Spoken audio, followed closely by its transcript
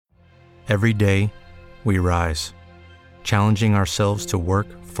Every day, we rise, challenging ourselves to work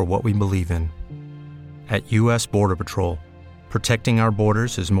for what we believe in. At U.S. Border Patrol, protecting our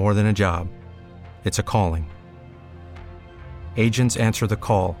borders is more than a job. It's a calling. Agents answer the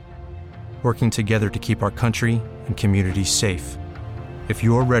call, working together to keep our country and communities safe. If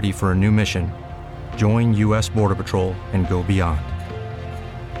you're ready for a new mission, join U.S. Border Patrol and go beyond.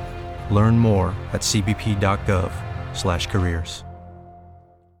 Learn more at cbp.gov/careers.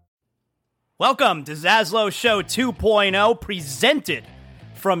 Welcome to Zaslow Show 2.0, presented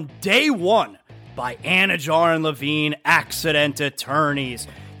from day one by Anajar and Levine Accident Attorneys.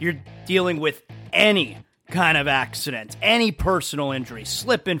 You're dealing with any kind of accident, any personal injury,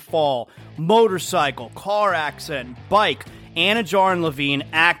 slip and fall, motorcycle, car accident, bike. Anajar and Levine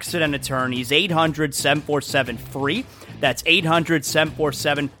Accident Attorneys, 800-747-FREE. That's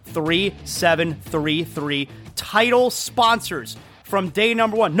 800-747-3733. Title sponsors from day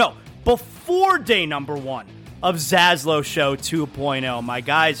number one. No, before day number one of Zaslow Show 2.0. My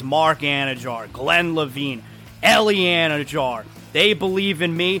guys, Mark Anajar, Glenn Levine, Ellie Anajar. They believe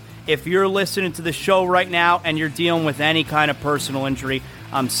in me. If you're listening to the show right now and you're dealing with any kind of personal injury,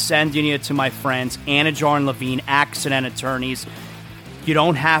 I'm sending you to my friends, Anajar and Levine Accident Attorneys. You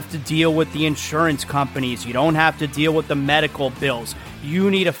don't have to deal with the insurance companies. You don't have to deal with the medical bills.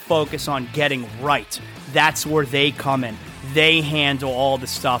 You need to focus on getting right. That's where they come in. They handle all the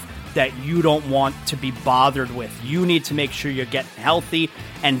stuff that you don't want to be bothered with. You need to make sure you're getting healthy,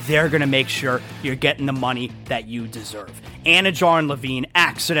 and they're going to make sure you're getting the money that you deserve. Anajar and Levine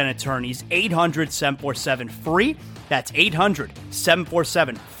Accident Attorneys, 800-747-FREE. That's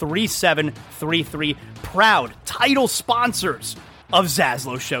 800-747-3733. Proud title sponsors of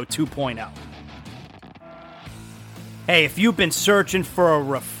Zaslow Show 2.0. Hey, if you've been searching for a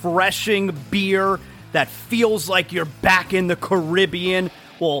refreshing beer that feels like you're back in the Caribbean,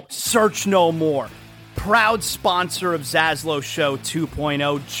 well, search no more. Proud sponsor of Zaslow Show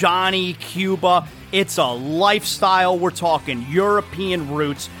 2.0, Johnny Cuba. It's a lifestyle. We're talking European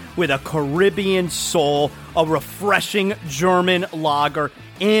roots with a Caribbean soul, a refreshing German lager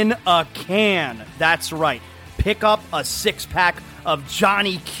in a can. That's right. Pick up a six-pack of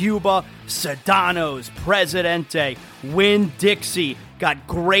Johnny Cuba, Sedanos, Presidente, Winn-Dixie. Got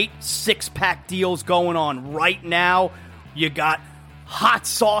great six-pack deals going on right now. You got hot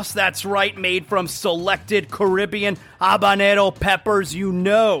sauce, that's right, made from selected Caribbean habanero peppers. You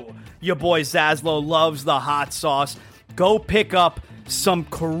know your boy Zaslow loves the hot sauce. Go pick up some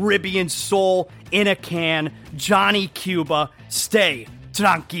Caribbean soul in a can. Johnny Cuba, stay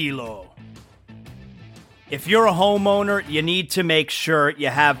tranquilo. If you're a homeowner, you need to make sure you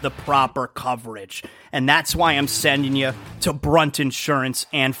have the proper coverage. And that's why I'm sending you to Brunt Insurance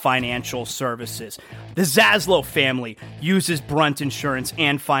and Financial Services. The Zaslow family uses Brunt Insurance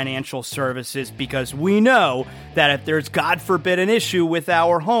and Financial Services because we know that if there's, God forbid, an issue with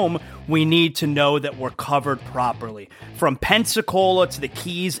our home, we need to know that we're covered properly. From Pensacola to the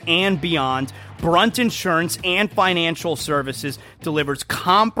Keys and beyond, Brunt Insurance and Financial Services delivers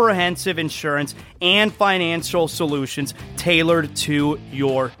comprehensive insurance and financial solutions tailored to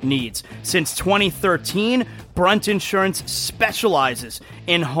your needs. Since 2013, Brunt Insurance specializes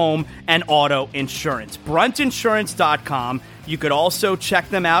in home and auto insurance. BruntInsurance.com. You could also check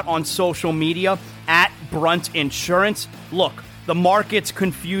them out on social media at Brunt Insurance. Look, the market's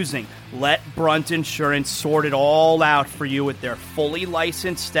confusing. Let Brunt Insurance sort it all out for you with their fully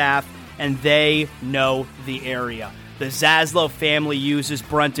licensed staff, and they know the area. The Zaslow family uses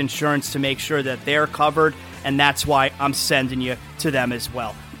Brunt Insurance to make sure that they're covered, and that's why I'm sending you to them as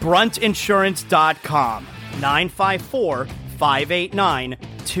well. BruntInsurance.com,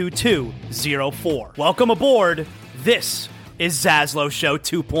 954-589-2204. Welcome aboard. This is Zaslow Show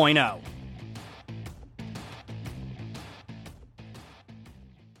 2.0.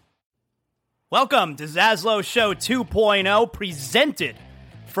 Welcome to Zaslow Show 2.0, presented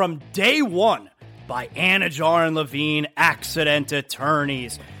from day one by Anajar and Levine Accident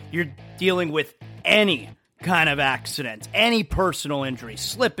Attorneys. You're dealing with any kind of accident, any personal injury,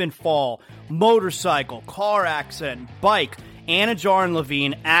 slip and fall, motorcycle, car accident, bike. Anajar and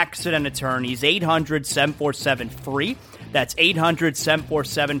Levine Accident Attorneys, 800-747-FREE. That's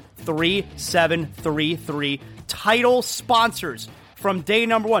 800-747-3733. Title sponsors from day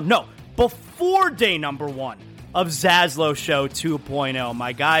number one. No, before day number one of Zaslow Show 2.0.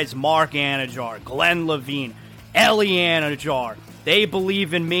 My guys, Mark Anajar, Glenn Levine, Ellie Anajar. They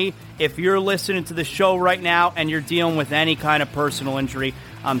believe in me. If you're listening to the show right now and you're dealing with any kind of personal injury,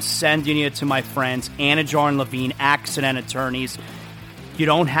 I'm sending you to my friends, Anajar and Levine Accident Attorneys. You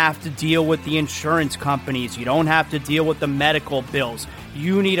don't have to deal with the insurance companies. You don't have to deal with the medical bills.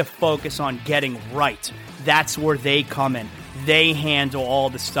 You need to focus on getting right. That's where they come in. They handle all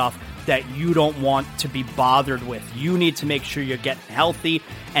the stuff that you don't want to be bothered with. You need to make sure you're getting healthy,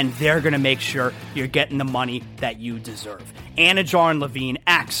 and they're going to make sure you're getting the money that you deserve. Anajar and Levine,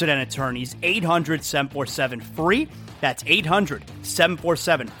 Accident Attorneys, 800-747-FREE. That's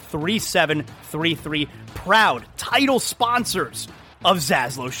 800-747-3733. Proud title sponsors of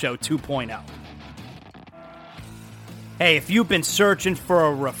Zaslow Show 2.0. Hey, if you've been searching for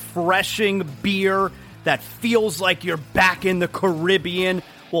a refreshing beer that feels like you're back in the Caribbean,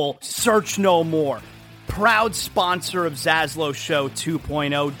 well, search no more. Proud sponsor of Zaslow Show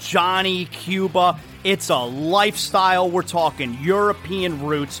 2.0, Johnny Cuba. It's a lifestyle. We're talking European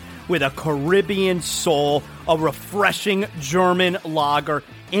roots with a Caribbean soul, a refreshing German lager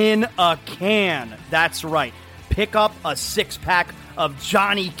in a can. That's right. Pick up a six-pack of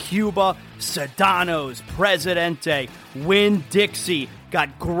Johnny Cuba, Sedanos, Presidente, Winn-Dixie.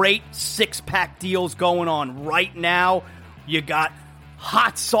 Got great six-pack deals going on right now. You got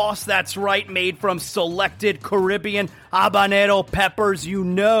hot sauce, that's right, made from selected Caribbean habanero peppers. You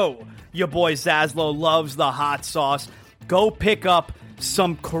know your boy Zaslow loves the hot sauce. Go pick up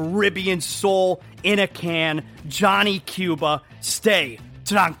some Caribbean soul in a can. Johnny Cuba, stay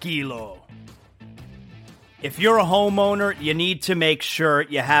tranquilo. If you're a homeowner, you need to make sure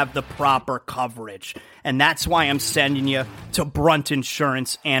you have the proper coverage. And that's why I'm sending you to Brunt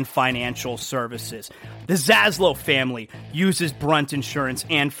Insurance and Financial Services. The Zaslow family uses Brunt Insurance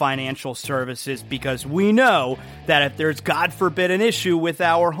and Financial Services because we know that if there's, God forbid, an issue with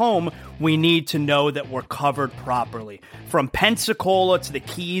our home, we need to know that we're covered properly. From Pensacola to the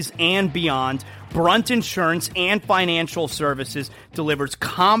Keys and beyond, Brunt Insurance and Financial Services delivers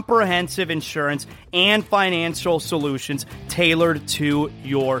comprehensive insurance and financial solutions tailored to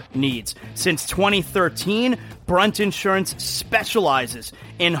your needs. Since 2013, Brunt Insurance specializes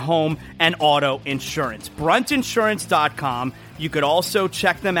in home and auto insurance. BruntInsurance.com. You could also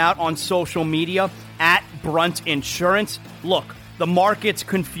check them out on social media at Brunt Insurance. Look, the market's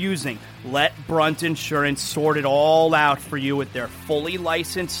confusing. Let Brunt Insurance sort it all out for you with their fully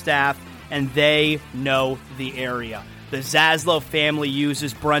licensed staff, and they know the area. The Zaslow family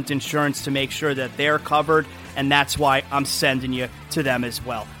uses Brunt Insurance to make sure that they're covered, and that's why I'm sending you to them as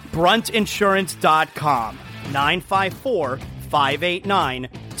well. BruntInsurance.com,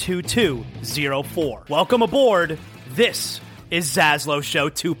 954-589-2204. Welcome aboard. This is Zaslow Show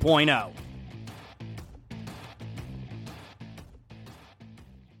 2.0.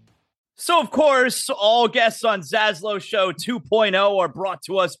 So, of course, all guests on Zaslow Show 2.0 are brought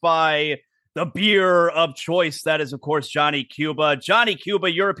to us by the beer of choice. That is, of course, Johnny Cuba. Johnny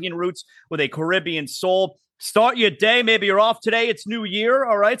Cuba, European roots with a Caribbean soul. Start your day. Maybe you're off today. It's New Year,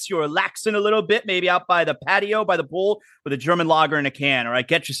 all right? So you're relaxing a little bit, maybe out by the patio, by the pool, with a German lager in a can, all right?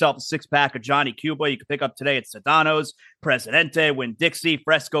 Get yourself a six-pack of Johnny Cuba. You can pick up today at Sedanos, Presidente, Winn-Dixie,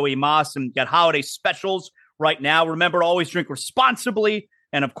 Fresco y Mas, and get holiday specials right now. Remember, always drink responsibly.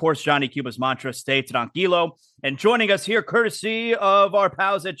 And, of course, Johnny Cuba's mantra, stay tranquilo. And joining us here, courtesy of our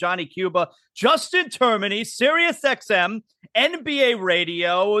pals at Johnny Cuba, Justin Termine, Sirius XM, NBA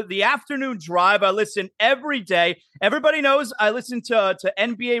Radio, The Afternoon Drive. I listen every day. Everybody knows I listen to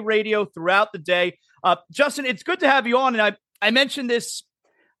NBA Radio throughout the day. Justin, it's good to have you on. And I mentioned this.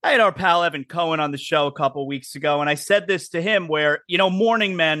 I had our pal Evan Cohen on the show a couple weeks ago, and I said this to him where, you know,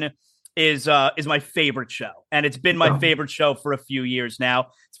 Morning Men is my favorite show, and it's been my favorite show for a few years now.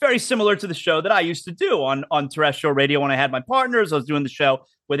 It's very similar to the show that I used to do on terrestrial radio when I had my partners. I was doing the show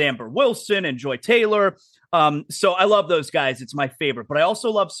with Amber Wilson and Joy Taylor. So I love those guys. It's my favorite, but I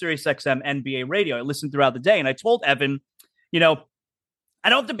also love Sirius XM NBA Radio. I listen throughout the day, and I told Evan, you know, I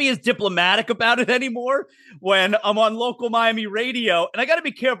don't have to be as diplomatic about it anymore when I'm on local Miami radio. And I got to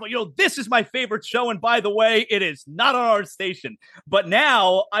be careful. You know, this is my favorite show. And by the way, it is not on our station. But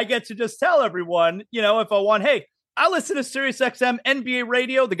now I get to just tell everyone, you know, if I want, hey, I listen to Sirius XM NBA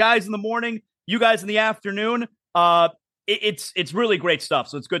Radio, the guys in the morning, you guys in the afternoon. It's really great stuff.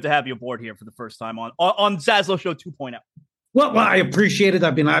 So it's good to have you aboard here for the first time on Zaslow Show 2.0. Well, I appreciate it.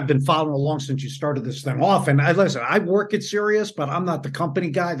 I've been following along since you started this thing off. And I work at Sirius, but I'm not the company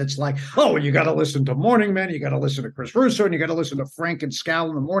guy that's like, oh, you got to listen to Morning Man, you got to listen to Chris Russo, and you got to listen to Frank and Scal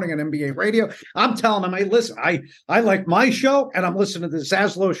in the morning on NBA Radio. I'm telling them, hey, listen, I like my show, and I'm listening to the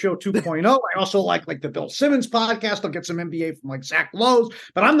Zaslow Show 2.0. I also like the Bill Simmons podcast. I'll get some NBA from like Zach Lowe's,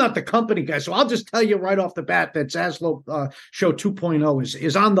 but I'm not the company guy. So I'll just tell you right off the bat that Zaslow Show 2.0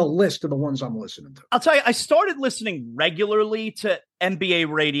 is on the list of the ones I'm listening to. I'll tell you, I started listening regularly to NBA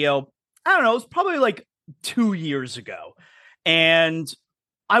Radio, I don't know, it was probably like 2 years ago. And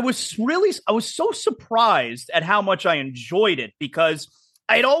I was so surprised at how much I enjoyed it because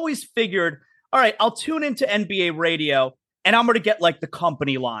I'd always figured, all right, I'll tune into NBA radio and I'm going to get like the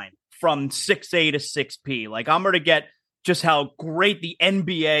company line from 6A to 6P. Like I'm going to get just how great the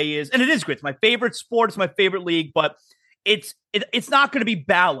NBA is. And it is great. It's my favorite sport. It's my favorite league, but it's not going to be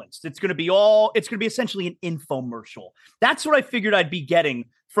balanced. It's going to be essentially an infomercial. That's what I figured I'd be getting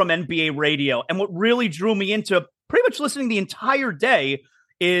from NBA radio. And what really drew me into pretty much listening the entire day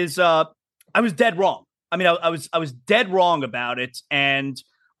is I was dead wrong. I mean, I was dead wrong about it, and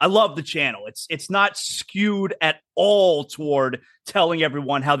I love the channel. It's not skewed at all toward telling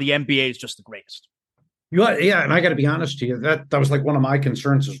everyone how the NBA is just the greatest. Yeah, and I got to be honest to you, that was like one of my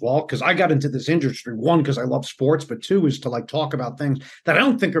concerns as well, because I got into this industry, one, because I love sports, but two, is to like talk about things that I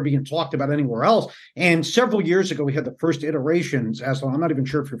don't think are being talked about anywhere else. And several years ago, we had the first iterations, as I'm not even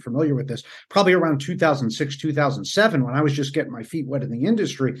sure if you're familiar with this, probably around 2006, 2007, when I was just getting my feet wet in the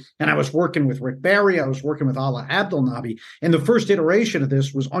industry. And I was working with Rick Barry, I was working with Ala Abdelnaby. And the first iteration of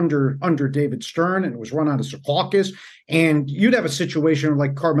this was under David Stern, and it was run out of Secaucus. And you'd have a situation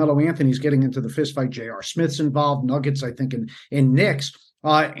like Carmelo Anthony's getting into the fist fight, J.R. Smith's involved, Nuggets, I think, in Knicks.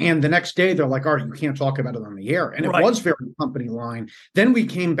 And the next day, they're like, all right, you can't talk about it on the air. And right. It was very company line. Then we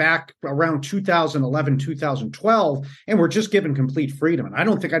came back around 2011, 2012, and we're just given complete freedom. And I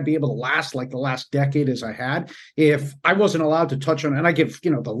don't think I'd be able to last like the last decade as I had if I wasn't allowed to touch on, and I give,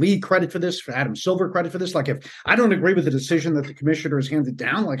 the league credit for this, for Adam Silver credit for this. Like if I don't agree with the decision that the commissioner has handed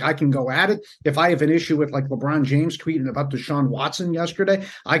down, like I can go at it. If I have an issue with like LeBron James tweeting about Deshaun Watson yesterday,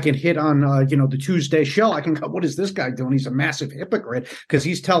 I can hit on, the Tuesday show. I can go, what is this guy doing? He's a massive hypocrite, because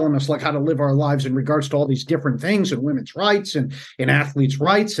he's telling us like how to live our lives in regards to all these different things and women's rights and athletes'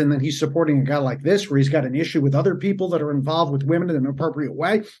 rights. And then he's supporting a guy like this where he's got an issue with other people that are involved with women in an appropriate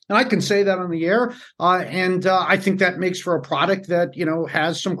way. And I can say that on the air. And I think that makes for a product that,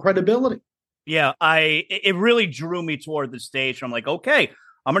 has some credibility. Yeah, it really drew me toward the stage. I'm like, okay,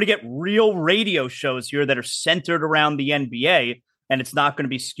 I'm going to get real radio shows here that are centered around the NBA, and it's not going to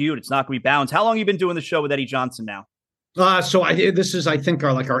be skewed. It's not going to be balanced. How long have you been doing the show with Eddie Johnson now? This is, I think,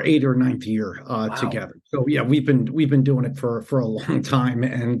 our 8th or 9th year Wow. together. So yeah, we've been doing it for a long time,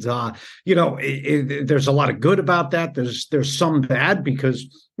 and there's a lot of good about that. There's some bad because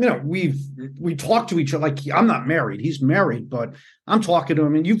we talk to each other. Like I'm not married; he's married, but I'm talking to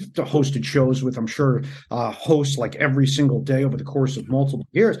him. And you've hosted shows with, I'm sure, hosts like every single day over the course of multiple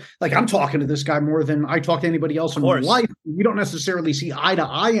years. Like I'm talking to this guy more than I talk to anybody else in my life. We don't necessarily see eye to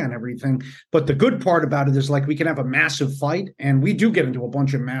eye on everything, but the good part about it is like we can have a massive fight, and we do get into a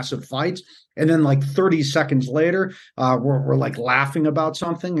bunch of massive fights. And then like 30 seconds later, we're like laughing about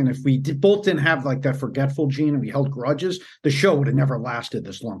something. And if we both didn't have like that forgetful gene and we held grudges, the show would have never lasted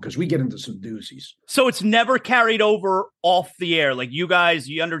this long because we get into some doozies. So it's never carried over off the air. Like you guys,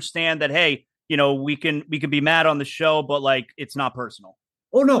 you understand that, hey, we can be mad on the show, but like it's not personal.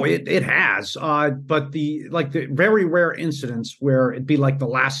 Oh no, it has. But the very rare incidents where it'd be like the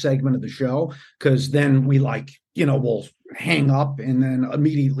last segment of the show, because then we we'll hang up and then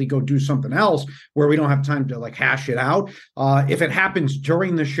immediately go do something else where we don't have time to like hash it out. If it happens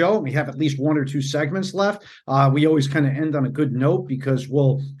during the show, we have at least 1 or 2 segments left. We always kind of end on a good note because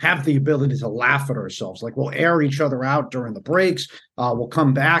we'll have the ability to laugh at ourselves. Like we'll air each other out during the breaks. We'll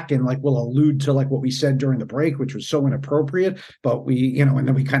come back and like we'll allude to like what we said during the break, which was so inappropriate, but we, and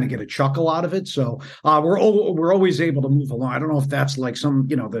then we kind of get a chuckle out of it. So we're always able to move along. I don't know if that's like some,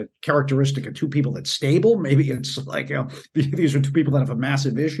 the characteristic of two people that's stable. Maybe it's like, these are two people that have a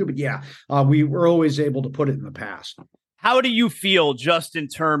massive issue, but yeah, we were always able to put it in the past. How do you feel, Justin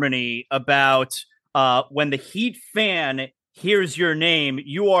Termine, about when the Heat fan hears your name,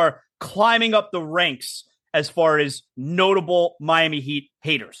 you are climbing up the ranks as far as notable Miami Heat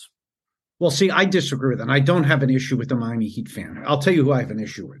haters? Well, see, I disagree with that. I don't have an issue with the Miami Heat fan. I'll tell you who I have an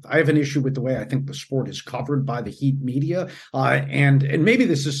issue with. I have an issue with the way I think the sport is covered by the Heat media. And maybe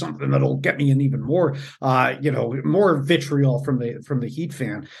this is something that'll get me in even more, more vitriol from the Heat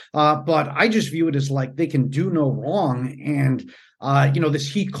fan. But I just view it as like they can do no wrong. And,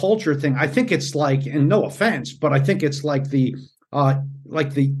 this Heat culture thing, I think it's like, and no offense, but I think it's like the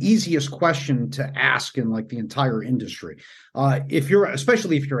easiest question to ask in like the entire industry.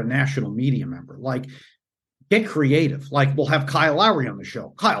 Especially if you're a national media member, like get creative. Like we'll have Kyle Lowry on the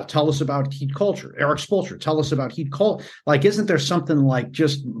show. Kyle, tell us about Heat culture. Eric Spoelstra, tell us about Heat culture. Like, isn't there something like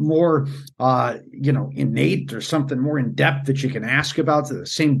just more, innate or something more in depth that you can ask about the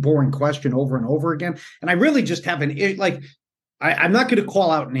same boring question over and over again? And I really just have I'm not going to call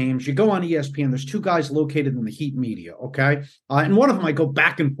out names. You go on ESPN, there's two guys located in the Heat media, okay? And one of them I go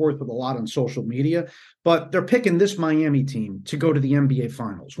back and forth with a lot on social media, but they're picking this Miami team to go to the NBA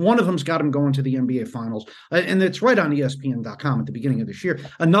Finals. One of them's got them going to the NBA Finals, and it's right on ESPN.com at the beginning of this year.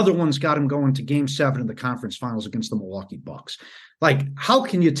 Another one's got them going to Game 7 of the conference finals against the Milwaukee Bucks. Like, how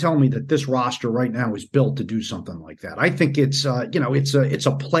can you tell me that this roster right now is built to do something like that? I think it's it's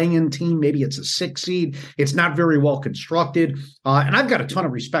a play-in team. Maybe it's a 6 seed. It's not very well constructed. And I've got a ton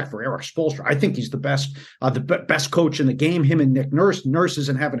of respect for Eric Spoelstra. I think he's the best coach in the game. Him and Nick Nurse. Nurse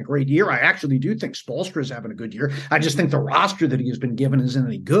isn't having a great year. I actually do think Spoelstra is having a good year. I just think the roster that he has been given isn't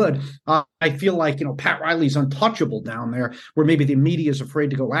any good. I feel like, Pat Riley's untouchable down there, where maybe the media is afraid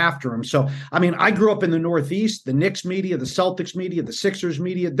to go after him. So, I mean, I grew up in the Northeast. The Knicks media, the Celtics media, the Sixers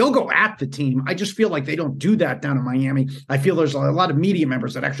media, they'll go at the team. I just feel like they don't do that down in Miami. I feel there's a lot of media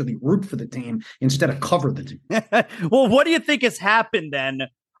members that actually root for the team instead of cover the team. Well, what do you think has happened then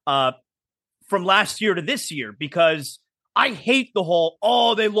from last year to this year? Because I hate the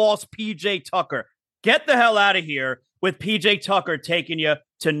whole, they lost PJ Tucker. Get the hell out of here with PJ Tucker taking you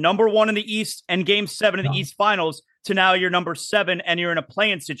to number 1 in the East and Game 7 in the East Finals to now you're number 7 and you're in a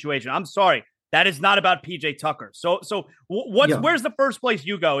play-in situation. I'm sorry. That is not about PJ Tucker. So where's the first place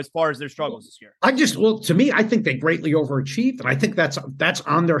you go as far as their struggles this year? To me, I think they greatly overachieved, and I think that's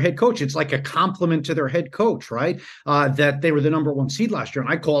on their head coach. It's like a compliment to their head coach, right? That they were the number 1 seed last year,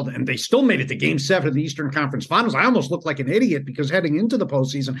 and I called, and they still made it to Game 7 of the Eastern Conference Finals. I almost looked like an idiot because heading into the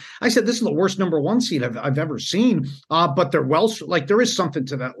postseason, I said this is the worst number 1 seed I've ever seen. But they're there is something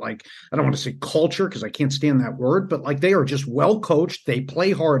to that. Like, I don't want to say culture because I can't stand that word, but like they are just well coached. They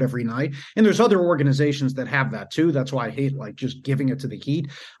play hard every night, and there's other organizations that have that too. That's why I hate like just giving it to the Heat.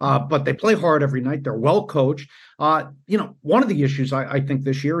 But they play hard every night. They're well coached. One of the issues I think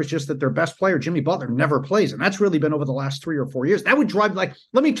this year is just that their best player, Jimmy Butler, never plays. And that's really been over the last 3 or 4 years. That would drive, let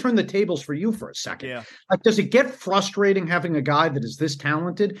me turn the tables for you for a second. Yeah. Like, does it get frustrating having a guy that is this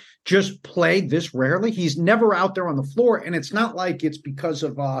talented just play this rarely? He's never out there on the floor. And it's not like it's because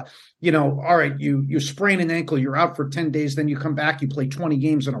of, all right, you sprain an ankle, you're out for 10 days, then you come back, you play 20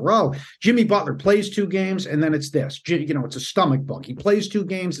 games in a row. Jimmy Butler plays 2 games, and then it's this. It's a stomach bug. He plays 2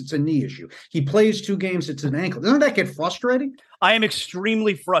 games, it's a knee issue. He plays 2 games, it's an ankle. Doesn't that get frustrating? I am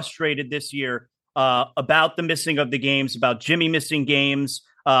extremely frustrated this year about the missing of the games, about Jimmy missing games.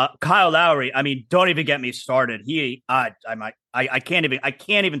 Kyle Lowry, I mean, don't even get me started. I can't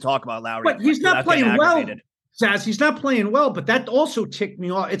even talk about Lowry. But he's not playing well. Zaz, he's not playing well, but that also ticked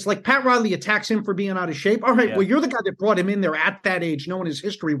me off. It's like Pat Riley attacks him for being out of shape. All right, well, you're the guy that brought him in there at that age, knowing his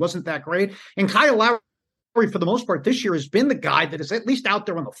history wasn't that great. And Kyle Lowry, for the most part, this year has been the guy that is at least out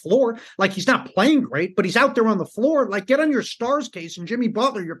there on the floor. Like, he's not playing great, but he's out there on the floor. Like, get on your stars case. And Jimmy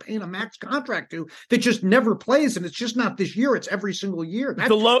Butler, you're paying a max contract to that just never plays. And it's just not this year. It's every single year. From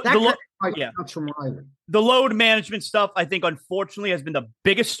Riley. The load management stuff, I think, unfortunately, has been the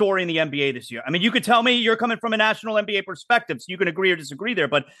biggest story in the NBA this year. I mean, you could tell me you're coming from a national NBA perspective, so you can agree or disagree there.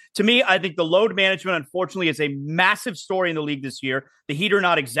 But to me, I think the load management, unfortunately, is a massive story in the league this year. The Heat are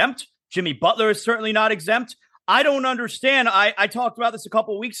not exempt. Jimmy Butler is certainly not exempt. I don't understand. I talked about this a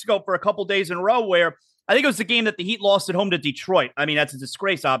couple of weeks ago for a couple days in a row where I think it was the game that the Heat lost at home to Detroit. I mean, that's a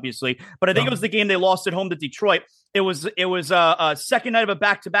disgrace, obviously, but I think it was the game they lost at home to Detroit. It was a second night of a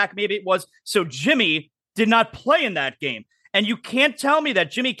back-to-back. Maybe it was. So Jimmy did not play in that game. And you can't tell me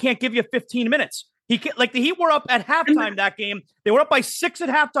that Jimmy can't give you 15 minutes. He can't, like, the Heat were up at halftime that game. They were up by 6 at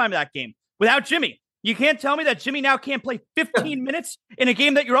halftime that game without Jimmy. You can't tell me that Jimmy now can't play 15 minutes in a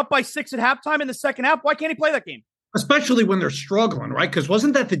game that you're up by 6 at halftime in the second half. Why can't he play that game? Especially when they're struggling, right? Because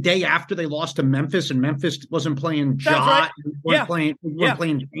wasn't that the day after they lost to Memphis, and Memphis wasn't playing Ja, right. playing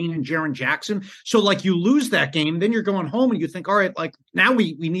Jane and Jaren Jackson. So, like, you lose that game, then you're going home and you think, all right, like, now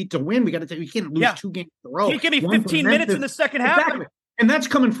we need to win. We can't lose 2 games in a row. Can you give me 15 minutes in the second half? Exactly. And that's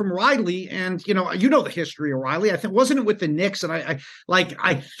coming from Riley. And, you know the history of Riley. I think, wasn't it with the Knicks? And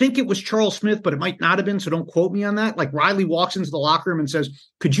I think it was Charles Smith, but it might not have been. So don't quote me on that. Like, Riley walks into the locker room and says,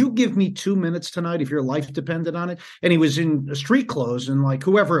 could you give me 2 minutes tonight if your life depended on it? And he was in street clothes, and like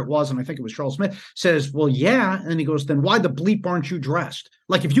whoever it was, and I think it was Charles Smith, says, well, yeah. And he goes, then why the bleep aren't you dressed?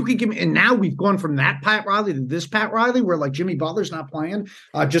 Like, if you could give me, and now we've gone from that Pat Riley to this Pat Riley, where like Jimmy Butler's not playing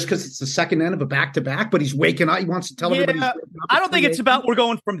just because it's the second end of a back-to-back, but he's waking up. He wants to tell everybody. I don't think it's about we're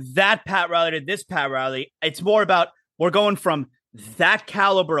going from that Pat Riley to this Pat Riley. It's more about we're going from that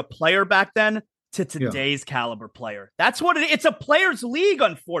caliber of player back then to today's caliber player. That's what it's a players league,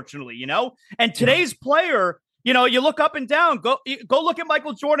 unfortunately, and today's player, you look up and down, go look at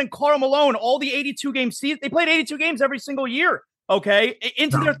Michael Jordan, Karl Malone, all the 82 game season. They played 82 games every single year. Okay.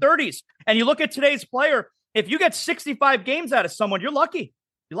 Into their 30s. And you look at today's player, if you get 65 games out of someone, you're lucky.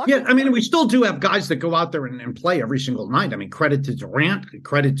 Yeah, I mean, we still do have guys that go out there and play every single night. I mean, credit to Durant,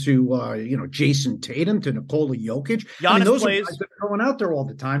 credit to Jason Tatum, to Nikola Jokic. I mean, those plays. are guys that are going out there all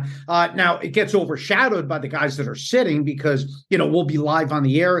the time. Now, it gets overshadowed by the guys that are sitting because, we'll be live on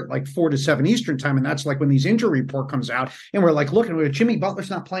the air at like 4 to 7 Eastern time. And that's like when these injury report comes out and we're like, looking, Jimmy Butler's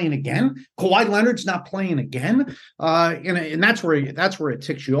not playing again. Kawhi Leonard's not playing again. And that's where it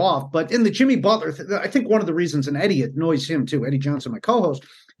ticks you off. But in the Jimmy Butler, I think one of the reasons, and Eddie annoys him too, Eddie Johnson, my co-host,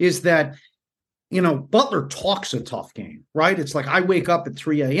 is that, Butler talks a tough game, right? It's like, I wake up at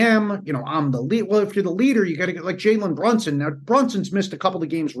 3 a.m., I'm the lead. Well, if you're the leader, you got to get like Jalen Brunson. Now, Brunson's missed a couple of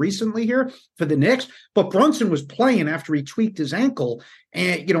games recently here for the Knicks, but Brunson was playing after he tweaked his ankle.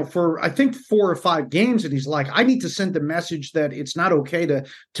 And, for, I think 4 or 5 games, and he's like, I need to send a message that it's not okay to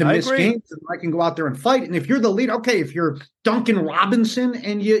miss games, and I can go out there and fight. And if you're the leader, okay, if you're Duncan Robinson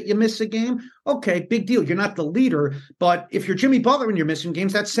and you miss a game, okay, big deal. You're not the leader. But if you're Jimmy Butler and you're missing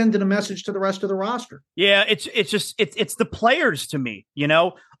games, that's sending a message to the rest of the roster. Yeah, it's the players to me,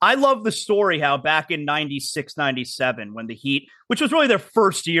 I love the story how back in 96, 97, when the Heat, which was really their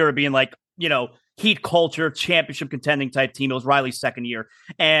first year of being like, Heat culture, championship contending type team. It was Riley's second year.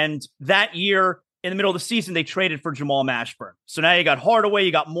 And that year, in the middle of the season, they traded for Jamal Mashburn. So now you got Hardaway,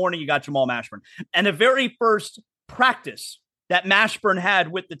 you got Mourning, you got Jamal Mashburn. And the very first practice that Mashburn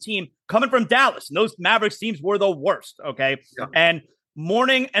had with the team coming from Dallas, and those Mavericks teams were the worst, okay? Yeah. And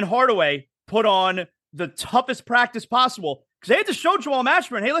Mourning and Hardaway put on the toughest practice possible because they had to show Jamal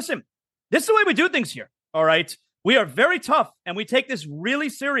Mashburn, hey, listen, this is the way we do things here, all right? We are very tough, and we take this really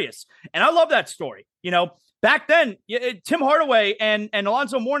serious. And I love that story. Back then, Tim Hardaway and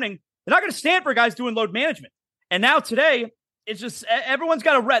Alonzo Mourning, they're not going to stand for guys doing load management. And now today, it's just everyone's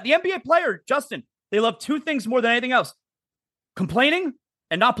got a the NBA player, Justin, they love 2 things more than anything else: complaining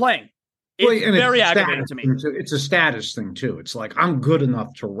and not playing. It's very aggravating to me. It's a status thing, too. It's like, I'm good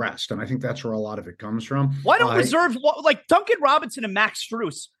enough to rest. And I think that's where a lot of it comes from. Why don't reserves, like Duncan Robinson and Max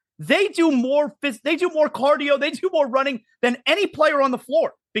Strus, they do more cardio, they do more running than any player on the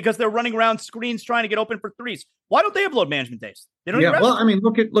floor because they're running around screens trying to get open for threes. Why don't they have load management days? They don't. Yeah, well, I mean,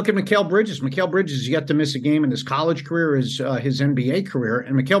 look at Mikal Bridges. Mikal Bridges has yet to miss a game in his college career, his NBA career,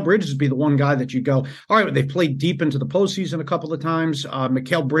 and Mikal Bridges would be the one guy that you go, all right, they've played deep into the postseason a couple of times.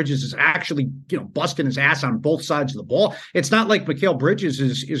 Mikal Bridges is actually, busting his ass on both sides of the ball. It's not like Mikal Bridges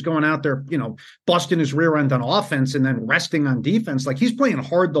is going out there, busting his rear end on offense and then resting on defense. Like, he's playing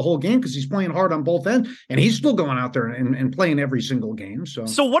hard the whole game because he's playing hard on both ends, and he's still going out there and playing every single game.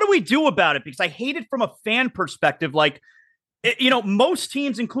 So what do we do about it? Because I hate it from a fan perspective. Like, most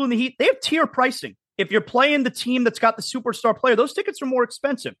teams, including the Heat, they have tier pricing. If you're playing the team that's got the superstar player, those tickets are more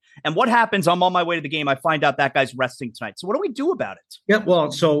expensive. And what happens? I'm on my way to the game. I find out that guy's resting tonight. So what do we do about it? Yeah,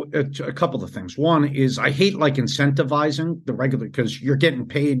 well, so a couple of things. One is I hate incentivizing the regular, because you're getting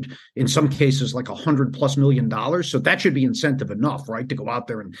paid in some cases like $100+ million. So that should be incentive enough, right, to go out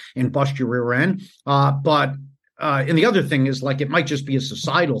there and bust your rear end. And the other thing is, like, it might just be a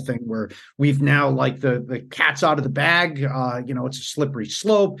societal thing where we've now, like, the cat's out of the bag. It's a slippery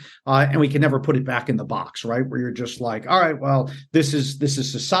slope, and we can never put it back in the box, right? Where you're just like, all right, well, this is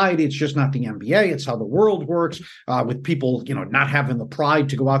society. It's just not the NBA. It's how the world works, with people, not having the pride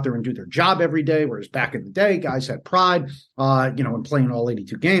to go out there and do their job every day. Whereas back in the day, guys had pride, in playing all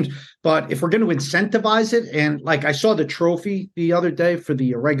 82 games. But if we're going to incentivize it, and like I saw the trophy the other day for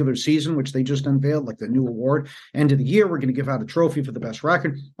the regular season, which they just unveiled, like the new award. End of the year, we're going to give out a trophy for the best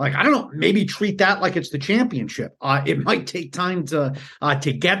record. Like, I don't know, maybe treat that like it's the championship. It might take time to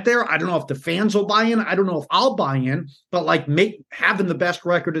get there. I don't know if the fans will buy in. I don't know if I'll buy in, but like having the best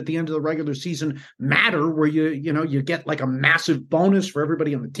record at the end of the regular season matter, where you get like a massive bonus for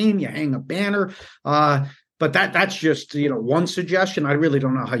everybody on the team. You hang a banner. But that's just, one suggestion. I really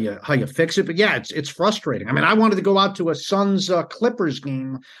don't know how you fix it. But yeah, it's frustrating. I mean, I wanted to go out to a Suns Clippers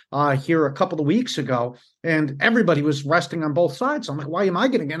game here a couple of weeks ago, and everybody was resting on both sides. I'm like, why am I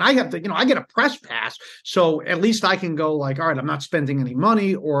getting it? And I have to, I get a press pass. So at least I can go like, all right, I'm not spending any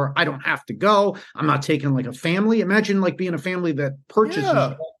money, or I don't have to go. I'm not taking like a family. Imagine like being a family that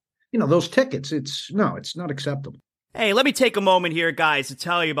purchases, those tickets. It's not acceptable. Hey, let me take a moment here, guys, to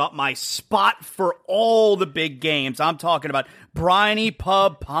tell you about my spot for all the big games. I'm talking about Briny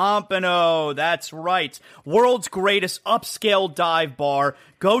Pub Pompano. That's right. World's greatest upscale dive bar.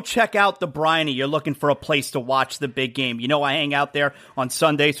 Go check out the Briny. You're looking for a place to watch the big game. You know I hang out there on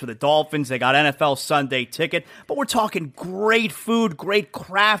Sundays for the Dolphins. They got NFL Sunday ticket. But we're talking great food, great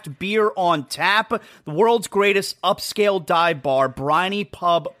craft beer on tap. The world's greatest upscale dive bar, Briny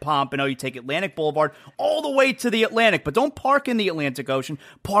Pub Pompano. You take Atlantic Boulevard all the way to the Atlantic. But don't park in the Atlantic Ocean.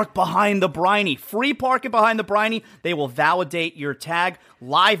 Park behind the Briny. Free parking behind the Briny. They will validate your tag.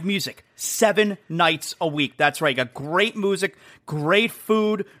 Live music 7 nights a week. That's right. You got great music, great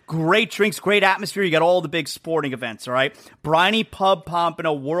food, great drinks, great atmosphere. You got all the big sporting events, all right? Briny Pub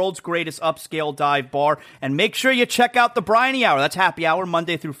Pompano, world's greatest upscale dive bar. And make sure you check out the Briny Hour. That's happy hour,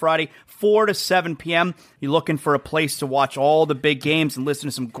 Monday through Friday, 4 to 7 p.m. You're looking for a place to watch all the big games and listen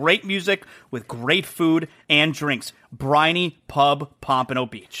to some great music with great food and drinks. Briny Pub Pompano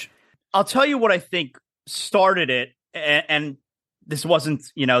Beach. I'll tell you what I think started it, and this wasn't,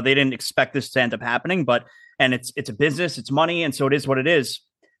 they didn't expect this to end up happening, and it's a business, it's money, and so it is what it is.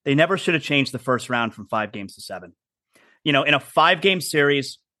 They never should have changed the first round from 5 games to 7. In a 5-game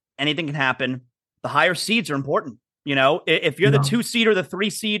series, anything can happen. The higher seeds are important. If you're the 2 seed or the 3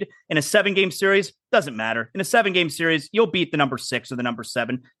 seed in a 7-game series, doesn't matter. In a 7-game series, you'll beat the number 6 or the number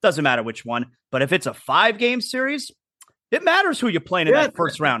 7. Doesn't matter which one. But if it's a 5-game series, it matters who you're playing in that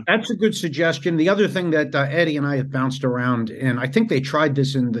first round. That's a good suggestion. The other thing that Eddie and I have bounced around, and I think they tried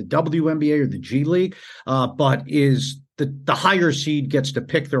this in the WNBA or the G League, but is the higher seed gets to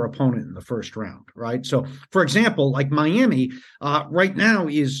pick their opponent in the first round, right? So, for example, like Miami right now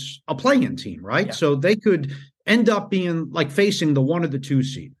is a play-in team, right? Yeah. So they could end up being like facing the 1 or the 2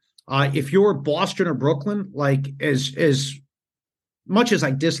 seed. If you're Boston or Brooklyn, like as much as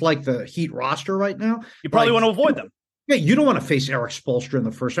I dislike the Heat roster right now, you probably want to avoid them. Yeah, you don't want to face Eric Spoelstra in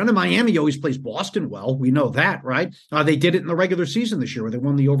the first round. And Miami always plays Boston well. We know that, right? They did it in the regular season this year where they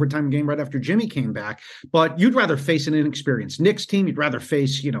won the overtime game right after Jimmy came back. But you'd rather face an inexperienced Knicks team. You'd rather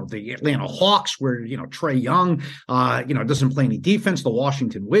face, the Atlanta Hawks where, Trae Young, doesn't play any defense, the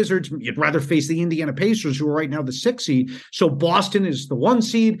Washington Wizards. You'd rather face the Indiana Pacers, who are right now the 6th seed. So Boston is the 1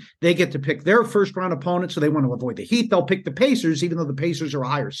 seed. They get to pick their first round opponent. So they want to avoid the Heat. They'll pick the Pacers, even though the Pacers are a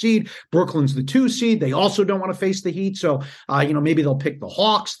higher seed. Brooklyn's the 2 seed. They also don't want to face the Heat. So, maybe they'll pick the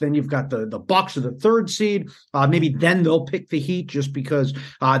Hawks. Then you've got the Bucks are the 3rd seed. Maybe then they'll pick the Heat just because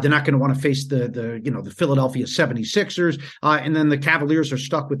they're not going to want to face the Philadelphia 76ers. And then the Cavaliers are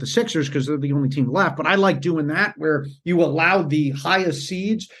stuck with the Sixers because they're the only team left. But I like doing that where you allow the highest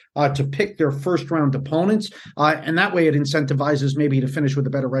seeds to pick their first round opponents. And that way it incentivizes maybe to finish with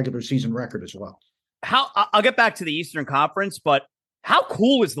a better regular season record as well. I'll get back to the Eastern Conference, but how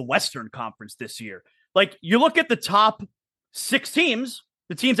cool is the Western Conference this year? Like, you look at the top 6 teams,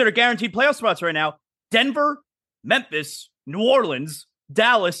 the teams that are guaranteed playoff spots right now: Denver, Memphis, New Orleans,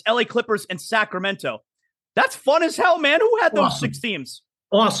 Dallas, LA Clippers, and Sacramento. That's fun as hell, man. Who had those 6 teams?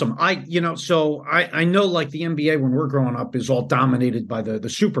 Awesome. I know like the NBA when we're growing up is all dominated by the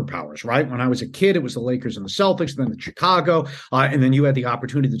superpowers, right? When I was a kid, it was the Lakers and the Celtics, then the Chicago, and then you had the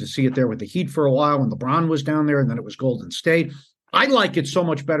opportunity to see it there with the Heat for a while when LeBron was down there, and then it was Golden State. I like it so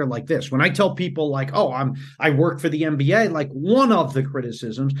much better like this. When I tell people like, I work for the NBA, like one of the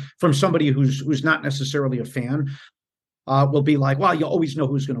criticisms from somebody who's not necessarily a fan will be like, well, you always know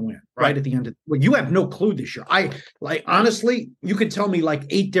who's going to win, right? At the end of, you have no clue this year. Honestly, you could tell me like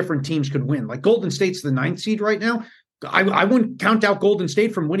 8 different teams could win. Like Golden State's the 9th seed right now. I wouldn't count out Golden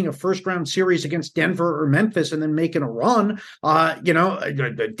State from winning a first round series against Denver or Memphis and then making a run.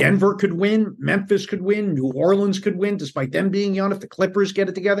 Denver could win, Memphis could win, New Orleans could win, despite them being young. If the Clippers get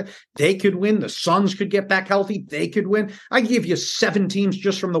it together, they could win. The Suns could get back healthy, they could win. I give you 7 teams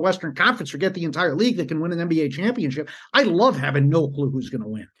just from the Western Conference, forget the entire league, that can win an NBA championship. I love having no clue who's going to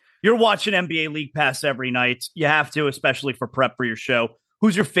win. You're watching NBA League Pass every night. You have to, especially for prep for your show.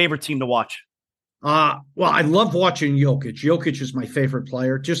 Who's your favorite team to watch? Well, I love watching Jokic. Jokic is my favorite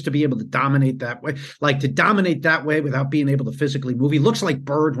player, just to be able to dominate that way, without being able to physically move. He looks like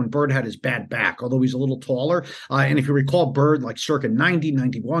Bird when Bird had his bad back, although he's a little taller. And if you recall Bird, like circa 90,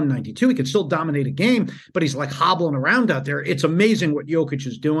 91, 92, he could still dominate a game, but he's like hobbling around out there. It's amazing what Jokic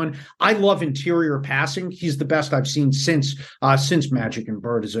is doing. I love interior passing. He's the best I've seen since Magic and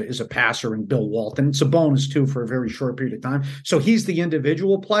Bird is a passer, and Bill Walton. It's a bonus too for a very short period of time. So he's the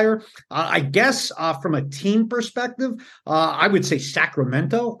individual player. I guess guess from a team perspective, I would say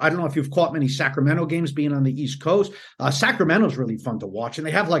Sacramento. I don't know if you've caught many Sacramento games being on the East Coast. Sacramento's really fun to watch, and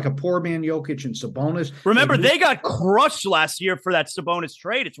they have like a poor man Jokic and Sabonis. Remember, they got crushed last year for that Sabonis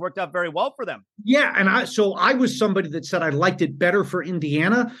trade. It's worked out very well for them. Yeah, and I was somebody that said I liked it better for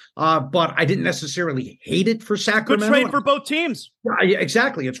Indiana, but I didn't necessarily hate it for Sacramento. Good trade for both teams. Yeah,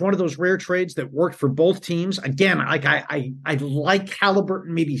 exactly. It's one of those rare trades that worked for both teams. Again, like I like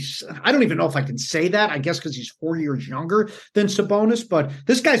Halliburton. Maybe I don't even know if I can say that. I guess because he's 4 years younger than Sabonis, but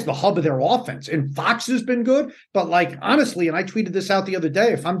this guy's the hub of their offense. And Fox has been good, but like honestly, and I tweeted this out the other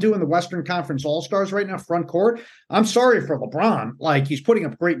day. If I'm doing the Western Conference All Stars right now, front court, I'm sorry for LeBron. Like he's putting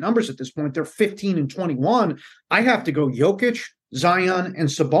up great numbers at this point. They're 15 and 21. I have to go Jokic, Zion, and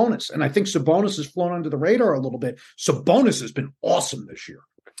Sabonis. And I think Sabonis has flown under the radar a little bit. Sabonis has been awesome this year.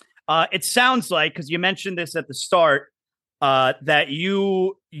 It sounds like, because you mentioned this at the start, that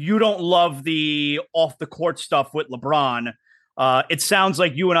you don't love the off the court stuff with LeBron. It sounds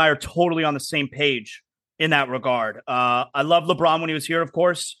like you and I are totally on the same page in that regard. I love LeBron when he was here, of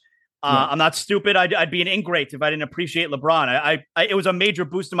course. Yeah. I'm not stupid. I'd be an ingrate if I didn't appreciate LeBron. It was a major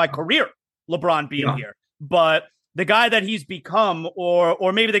boost in my career, LeBron being here. But the guy that he's become,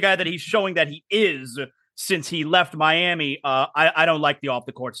 or maybe the guy that he's showing that he is since he left Miami, I don't like the off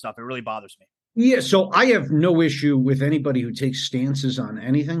the court stuff. It really bothers me. Yeah, so I have no issue with anybody who takes stances on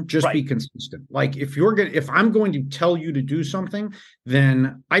anything. Just right. Be consistent. Like if I'm going to tell you to do something,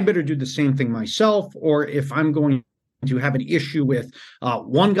 then I better do the same thing myself. Or if I'm going to have an issue with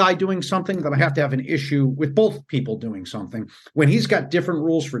one guy doing something, then I have to have an issue with both people doing something. When he's got different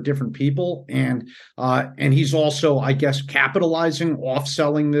rules for different people, and he's also, I guess, capitalizing,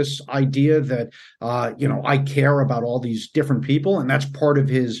 off-selling this idea that I care about all these different people, and that's part of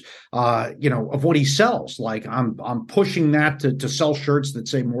his of what he sells. Like I'm pushing that to sell shirts that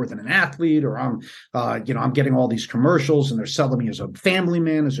say more than an athlete, or I'm getting all these commercials and they're selling me as a family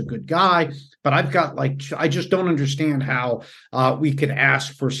man, as a good guy. But I've got I just don't understand how we could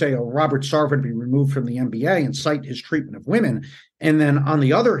ask for, say, Robert Sarver to be removed from the NBA and cite his treatment of women. And then on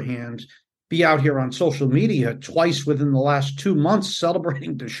the other hand, be out here on social media twice within the last 2 months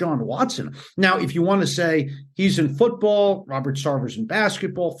celebrating Deshaun Watson. Now, if you want to say he's in football, Robert Sarver's in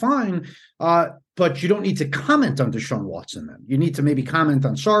basketball, fine. But you don't need to comment on Deshaun Watson then. You need to maybe comment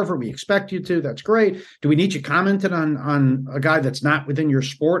on Sarver. We expect you to. That's great. Do we need you commenting on a guy that's not within your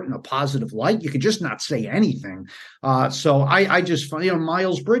sport in a positive light? You could just not say anything. So I just,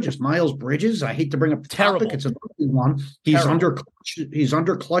 Miles Bridges, I hate to bring up the topic. It's an ugly one. He's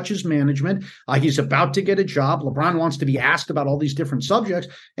under Clutch's management. He's about to get a job. LeBron wants to be asked about all these different subjects.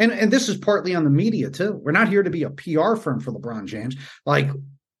 And this is partly on the media too. We're not here to be a PR firm for LeBron James.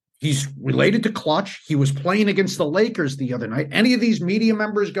 He's related to Clutch. He was playing against the Lakers the other night. Any of these media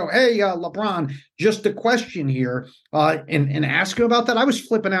members go, hey, LeBron, just a question here, and ask him about that. I was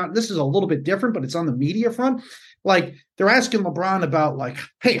flipping out. This is a little bit different, but it's on the media front. They're asking LeBron about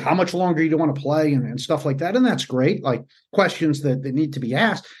hey, how much longer do you want to play and stuff like that. And that's great. Questions that need to be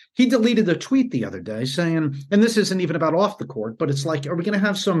asked. He deleted a tweet the other day saying, and this isn't even about off the court, but it's are we going to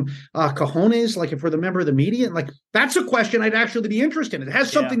have some cojones, if we're the member of the media? That's a question I'd actually be interested in. It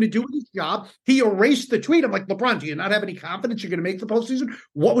has something to do with his job. He erased the tweet. I'm like, LeBron, do you not have any confidence you're going to make the postseason?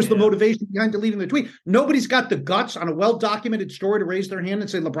 What was the motivation behind deleting the tweet? Nobody's got the guts on a well-documented story to raise their hand and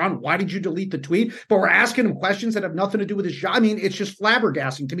say, LeBron, why did you delete the tweet? But we're asking him questions that have nothing to do with his job. I mean, it's just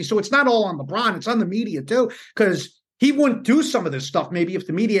flabbergasting to me. So it's not all on LeBron. It's on the media too, because he wouldn't do some of this stuff maybe if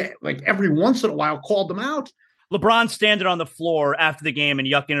the media, every once in a while, called them out. LeBron standing on the floor after the game and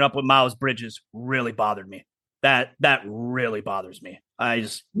yucking it up with Miles Bridges really bothered me. That really bothers me. I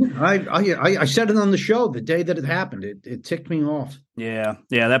said it on the show the day that it happened. It ticked me off. Yeah,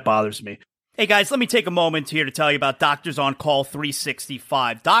 that bothers me. Hey guys, let me take a moment here to tell you about Doctors on Call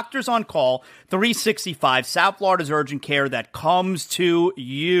 365. Doctors on Call 365, South Florida's urgent care that comes to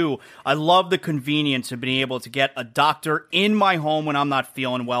you. I love the convenience of being able to get a doctor in my home when I'm not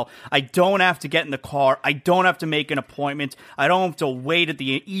feeling well. I don't have to get in the car. I don't have to make an appointment. I don't have to wait at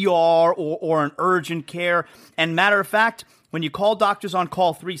the ER or an urgent care. And matter of fact, when you call Doctors on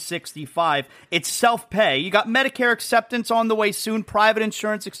Call 365, it's self-pay. You got Medicare acceptance on the way soon. Private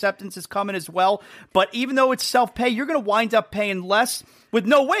insurance acceptance is coming as well. But even though it's self-pay, you're going to wind up paying less. With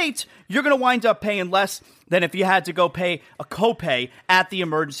no wait, you're going to wind up paying less than if you had to go pay a copay at the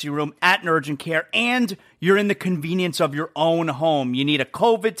emergency room, at an urgent care, and you're in the convenience of your own home. You need a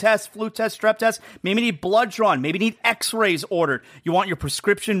COVID test, flu test, strep test, maybe need blood drawn, maybe need x-rays ordered. You want your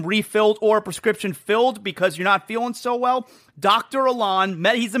prescription refilled or a prescription filled because you're not feeling so well? Dr. Alon,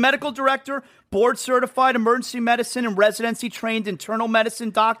 he's the medical director, board certified emergency medicine and residency trained internal medicine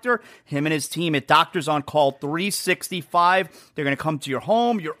doctor. Him and his team at Doctors on Call 365. They're going to come to your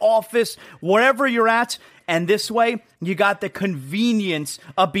home, your office, wherever you're at. And this way, you got the convenience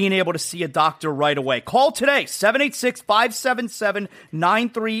of being able to see a doctor right away. Call today,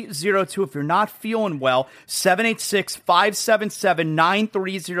 786-577-9302. If you're not feeling well,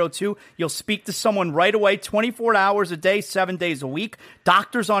 786-577-9302. You'll speak to someone right away, 24 hours a day, 7 days a week.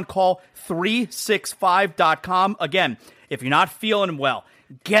 Doctors on Call 365.com. Again, if you're not feeling well,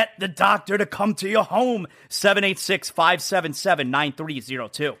 get the doctor to come to your home,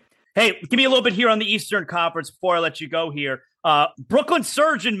 786-577-9302. Hey, give me a little bit here on the Eastern Conference before I let you go here. Brooklyn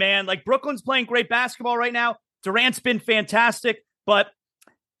surging, man. Like, Brooklyn's playing great basketball right now. Durant's been fantastic, but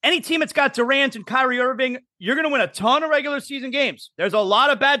any team that's got Durant and Kyrie Irving, you're going to win a ton of regular season games. There's a lot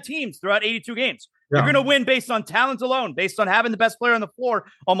of bad teams throughout 82 games. Yeah. You're going to win based on talent alone, based on having the best player on the floor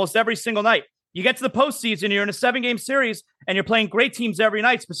almost every single night. You get to the postseason, you're in a 7-game series, and you're playing great teams every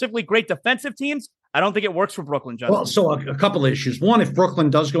night, specifically great defensive teams. I don't think it works for Brooklyn, Justin. Well, so a couple of issues. One, if Brooklyn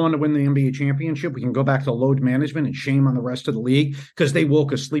does go on to win the NBA championship, we can go back to load management and shame on the rest of the league because they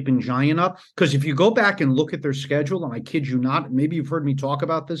woke a sleeping giant up. Because if you go back and look at their schedule, and I kid you not, maybe you've heard me talk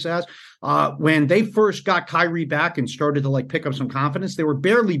about this when they first got Kyrie back and started to pick up some confidence, they were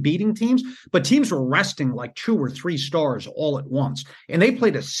barely beating teams, but teams were resting 2 or 3 stars all at once. And they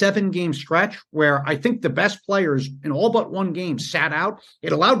played a 7-game stretch where I think the best players in all but one game sat out.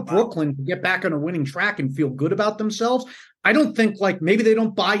 It allowed Brooklyn to get back on a winning track and feel good about themselves. I don't think maybe they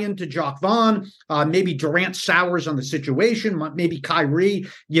don't buy into Jacques Vaughn. Maybe Durant sours on the situation. Maybe Kyrie,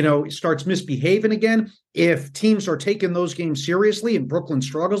 starts misbehaving again. If teams are taking those games seriously and Brooklyn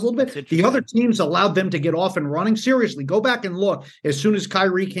struggles a little bit, the other teams allowed them to get off and running. Seriously, go back and look. As soon as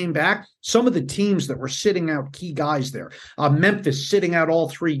Kyrie came back, some of the teams that were sitting out key guys there, Memphis sitting out all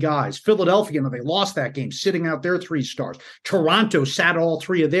 3 guys. Philadelphia, they lost that game, sitting out their 3 stars. Toronto sat all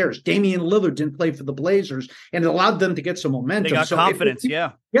 3 of theirs. Damian Lillard didn't play for the Blazers, and it allowed them to get some momentum. They got confidence,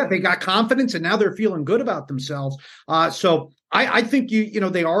 yeah. Yeah, they got confidence, and now they're feeling good about themselves. So I think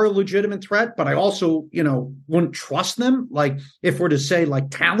they are a legitimate threat, but I also wouldn't trust them. If we're to say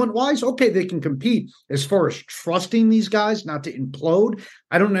talent wise, okay, they can compete. As far as trusting these guys not to implode,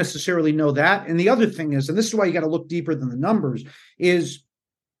 I don't necessarily know that. And the other thing is, and this is why you got to look deeper than the numbers, is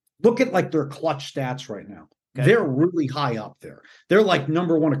look at their clutch stats right now. Okay. They're really high up there. They're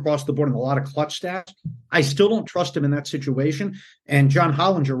number 1 across the board in a lot of clutch stats. I still don't trust him in that situation. And John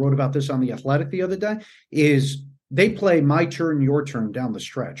Hollinger wrote about this on The Athletic the other day, is they play my turn, your turn down the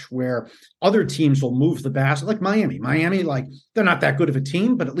stretch where other teams will move the basket, like Miami. Miami, they're not that good of a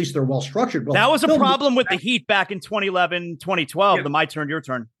team, but at least they're well structured. Well, that was a problem with the Heat back in 2011, 2012, yeah. The my turn, your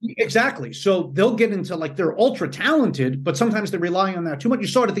turn. Exactly. So they'll get into they're ultra talented, but sometimes they rely on that too much. You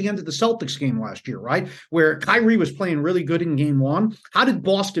saw it at the end of the Celtics game last year, right? Where Kyrie was playing really good in game 1. How did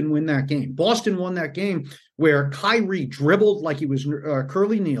Boston win that game? Boston won that game where Kyrie dribbled like he was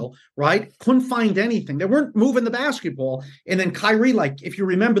Curly Neal, right? Couldn't find anything. They weren't moving the basketball. And then Kyrie, if you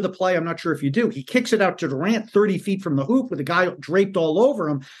remember the play, I'm not sure if you do, he kicks it out to Durant 30 feet from the hoop with a guy draped all over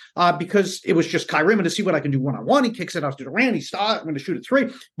him because it was just Kyrie. I'm going to see what I can do one-on-one. He kicks it out to Durant. He stopped. I'm going to shoot a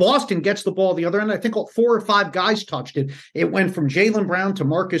 3. Boston gets the ball the other end. I think 4 or 5 guys touched it. It went from Jaylen Brown to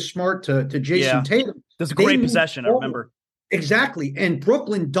Marcus Smart to Jason Tatum. That's a great possession, I remember. Exactly. And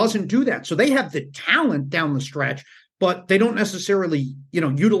Brooklyn doesn't do that. So they have the talent down the stretch, but they don't necessarily,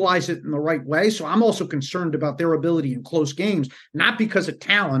 utilize it in the right way. So I'm also concerned about their ability in close games, not because of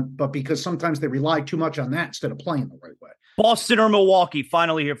talent, but because sometimes they rely too much on that instead of playing the right way. Boston or Milwaukee,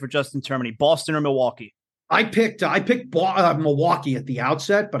 finally here for Justin Termine. Boston or Milwaukee? I picked Milwaukee at the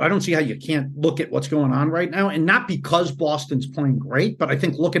outset, but I don't see how you can't look at what's going on right now. And not because Boston's playing great, but I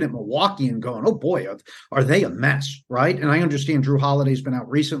think looking at Milwaukee and going, oh boy, are they a mess, right? And I understand Drew Holiday's been out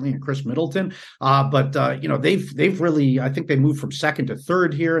recently and Chris Middleton, but they've really, I think they moved from 2nd to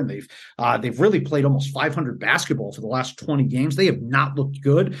 3rd here, and they've really played almost 500 basketball for the last 20 games. They have not looked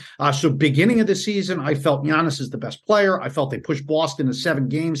good. So beginning of the season, I felt Giannis is the best player. I felt they pushed Boston to 7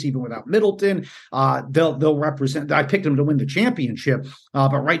 games even without Middleton. They'll represent. I picked them to win the championship,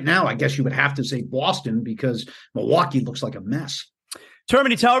 but right now, I guess you would have to say Boston because Milwaukee looks like a mess.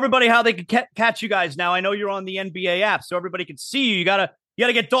 Termine, tell everybody how they can catch you guys now. I know you're on the NBA app, so everybody can see you. You gotta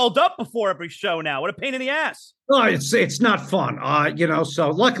get dolled up before every show now. What a pain in the ass. Oh, it's not fun,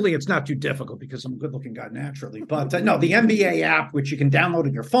 so luckily it's not too difficult because I'm a good-looking guy naturally. But no, the NBA app, which you can download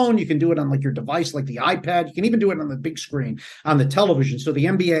on your phone, you can do it on like your device, like the iPad. You can even do it on the big screen on the television. So the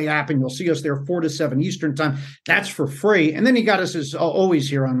NBA app, and you'll see us there 4 to 7 Eastern time. That's for free. And then you got us as always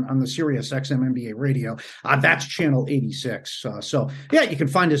here on the Sirius XM NBA radio. That's channel 86. So yeah, you can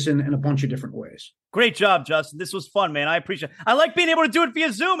find us in a bunch of different ways. Great job, Justin. This was fun, man. I appreciate it. I like being able to do it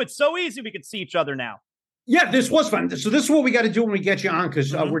via Zoom. It's so easy. We can see each other now. Yeah, this was fun. So this is what we got to do when we get you on,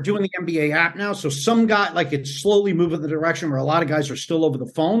 because we're doing the NBA app now. So some guy, like, it's slowly moving the direction where a lot of guys are still over the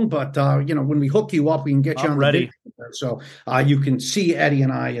phone. But, when we hook you up, we can get you on ready. The video. So you can see Eddie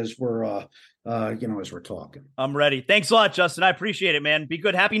and I as we're, as we're talking. I'm ready. Thanks a lot, Justin. I appreciate it, man. Be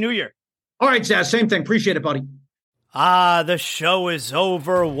good. Happy New Year. All right, Zaz, same thing. Appreciate it, buddy. The show is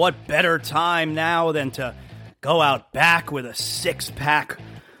over. What better time now than to go out back with a 6-pack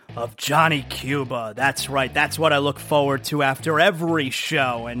of Johnny Cuba. That's right. That's what I look forward to after every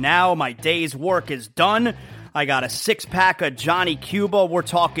show. And now my day's work is done. I got a 6-pack of Johnny Cuba. We're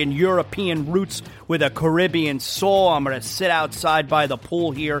talking European roots with a Caribbean soul. I'm going to sit outside by the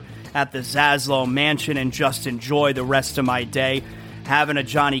pool here at the Zaslow Mansion and just enjoy the rest of my day. Having a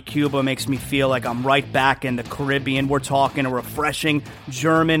Johnny Cuba makes me feel like I'm right back in the Caribbean. We're talking a refreshing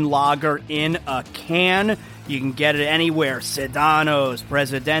German lager in a can. You can get it anywhere. Sedanos,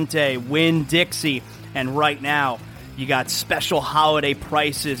 Presidente, Winn-Dixie. And right now, you got special holiday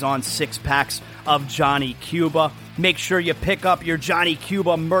prices on 6-packs of Johnny Cuba. Make sure you pick up your Johnny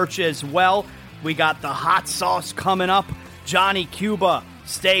Cuba merch as well. We got the hot sauce coming up. Johnny Cuba,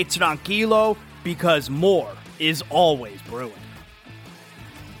 stay tranquilo, because more is always brewing.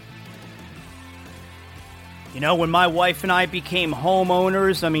 You know, when my wife and I became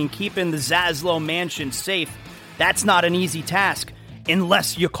homeowners, keeping the Zaslow Mansion safe, that's not an easy task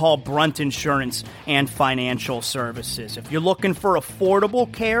unless you call Brunt Insurance and Financial Services. If you're looking for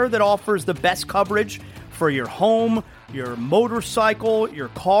affordable care that offers the best coverage for your home, your motorcycle, your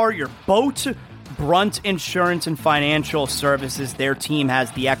car, your boat, Brunt Insurance and Financial Services, their team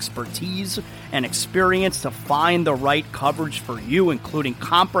has the expertise and experience to find the right coverage for you, including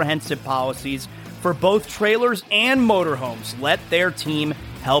comprehensive policies for both trailers and motorhomes. Let their team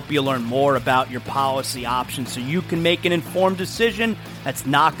help you learn more about your policy options so you can make an informed decision that's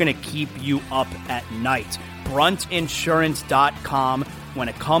not going to keep you up at night. Bruntinsurance.com. When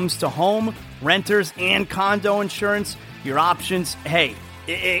it comes to home, renters, and condo insurance, your options,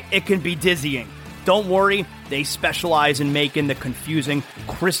 it can be dizzying. Don't worry, they specialize in making the confusing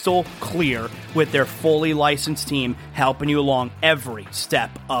crystal clear with their fully licensed team helping you along every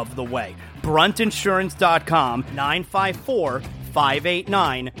step of the way. Bruntinsurance.com,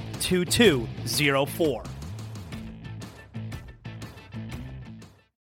 954-589-2204.